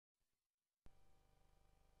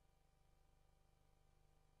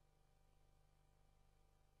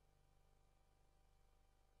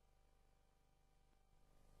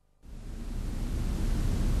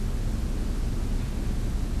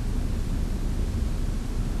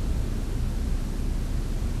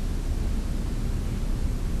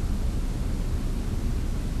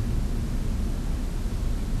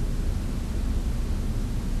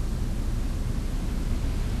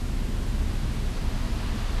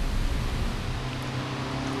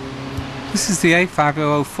This is the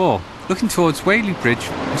A5004, looking towards Whaley Bridge,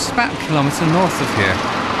 which is about a kilometre north of here.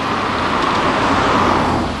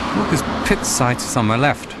 Walker's pit site is on my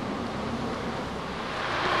left.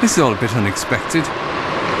 This is all a bit unexpected.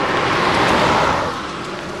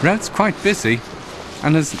 The road's quite busy,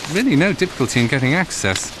 and there's really no difficulty in getting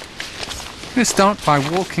access. I'm going to start by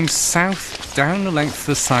walking south down the length of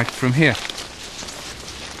the site from here.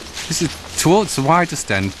 This is towards the widest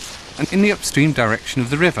end and in the upstream direction of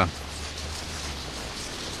the river.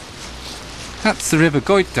 That's the River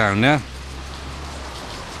Goyt down there.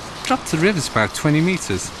 Drop to the river's about 20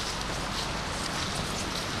 metres.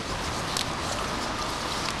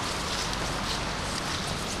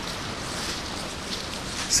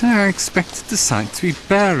 So I expected the site to be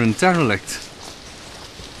bare and derelict.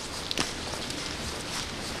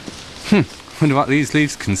 Wonder what these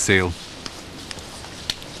leaves conceal.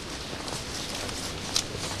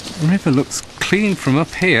 The river looks clean from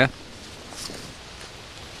up here.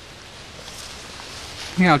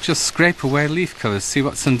 Yeah, I'll just scrape away leaf covers, see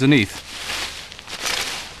what's underneath.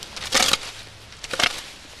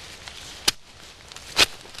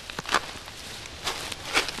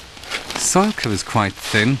 Soil cover's quite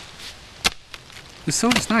thin. The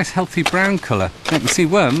soil's a nice healthy brown colour. You can see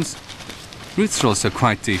worms. Roots are also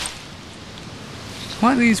quite deep.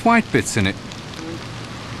 What are these white bits in it?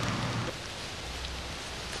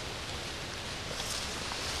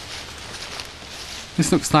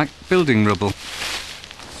 This looks like building rubble.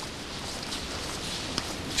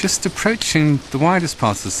 Just approaching the widest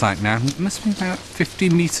part of the site now. It must be about 50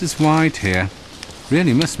 metres wide here.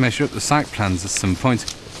 Really must measure up the site plans at some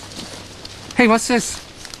point. Hey, what's this?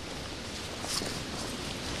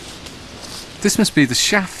 This must be the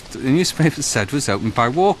shaft the newspaper said was opened by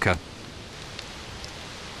Walker.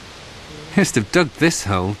 He must have dug this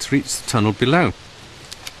hole to reach the tunnel below.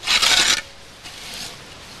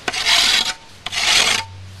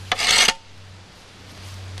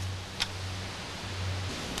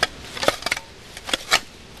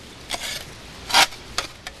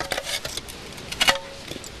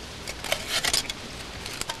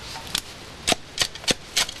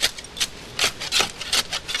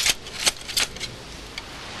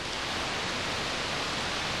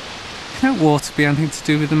 Can that water be anything to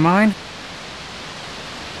do with the mine?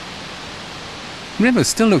 The river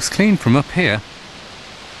still looks clean from up here.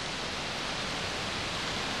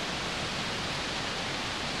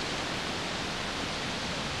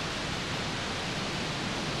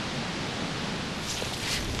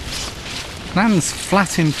 Land's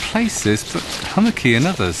flat in places, but hummocky in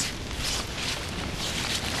others.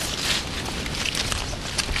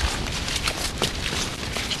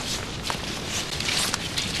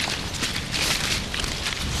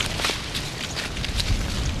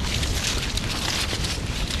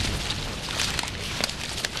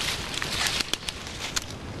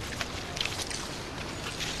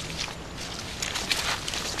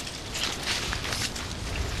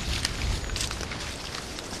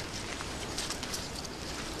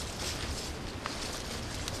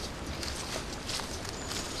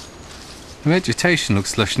 The vegetation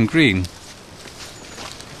looks lush and green.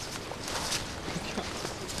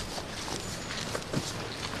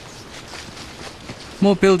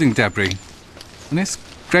 More building debris, and this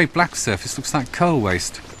grey-black surface looks like coal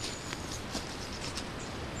waste.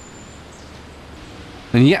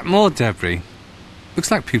 And yet more debris. Looks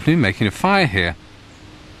like people have been making a fire here.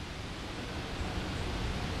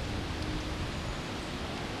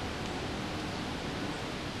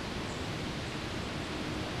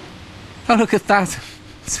 Oh, look at that!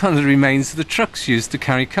 It's one of the remains of the trucks used to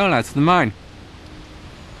carry coal out of the mine.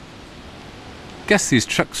 Guess these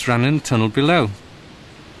trucks ran in the tunnel below.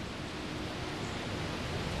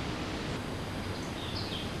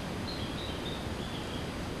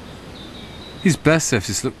 These bare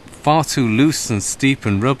surfaces look far too loose and steep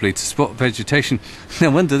and rubbly to support vegetation. No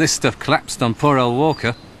wonder this stuff collapsed on poor old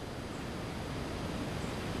Walker.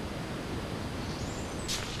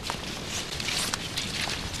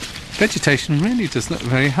 Vegetation really does look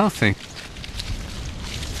very healthy.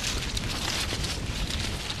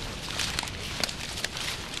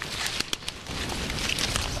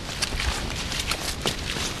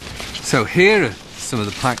 So here are some of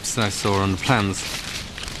the pipes that I saw on the plans.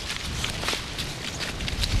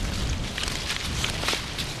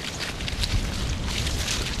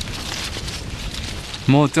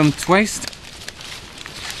 More dumped waste.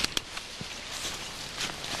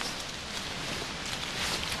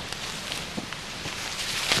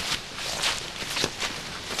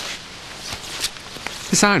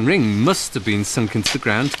 This iron ring must have been sunk into the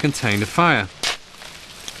ground to contain a fire.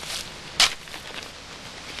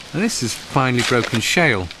 And this is finely broken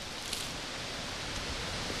shale.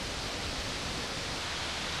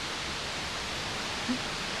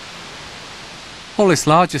 All this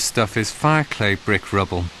larger stuff is fire clay brick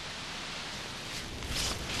rubble.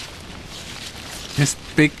 This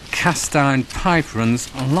big cast iron pipe runs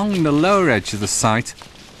along the lower edge of the site,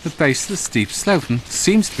 the base of the steep slope, and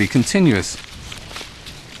seems to be continuous.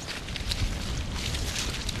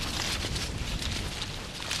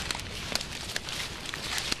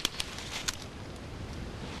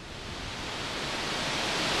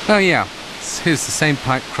 Oh yeah, here's the same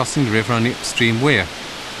pipe crossing the river on the upstream weir.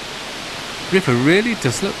 The river really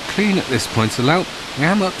does look clean at this point, although I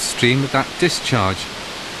am upstream of that discharge.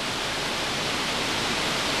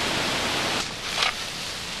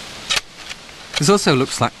 This also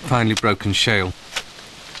looks like finely broken shale.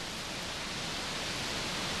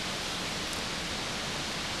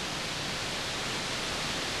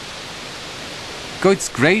 It's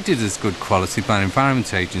graded as good quality by an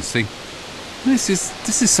Environment Agency. This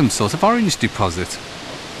is some sort of orange deposit.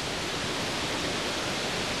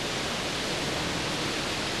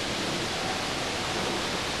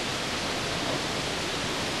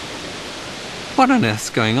 What on earth's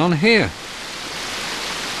going on here?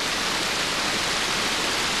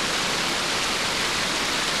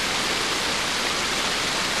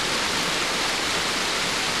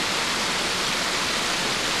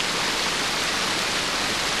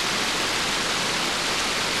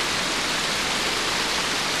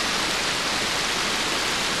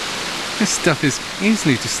 This stuff is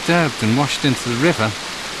easily disturbed and washed into the river.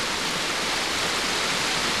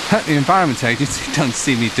 At the Environment Agency don't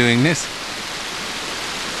see me doing this.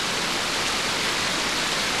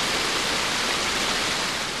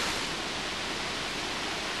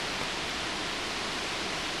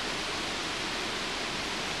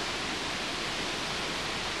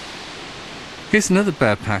 Here's another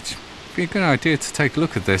bare patch. It'd be a good idea to take a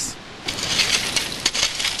look at this.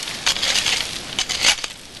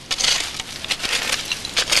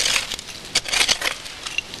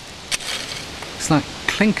 It's like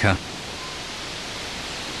clinker.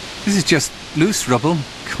 This is just loose rubble,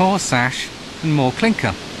 coarse ash, and more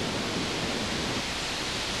clinker.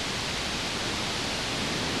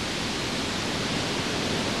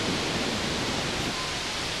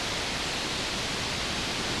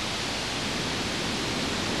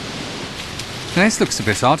 Now this looks a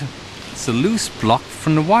bit odd. It's a loose block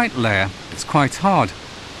from the white layer. It's quite hard.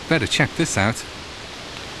 Better check this out.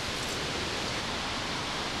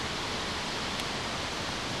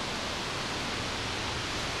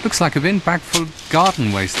 Looks like a bin bag full of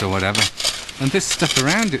garden waste or whatever. And this stuff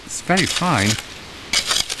around it's very fine.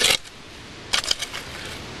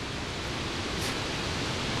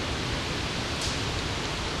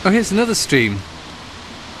 Oh, here's another stream.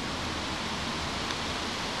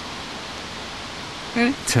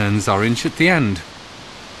 And it turns orange at the end.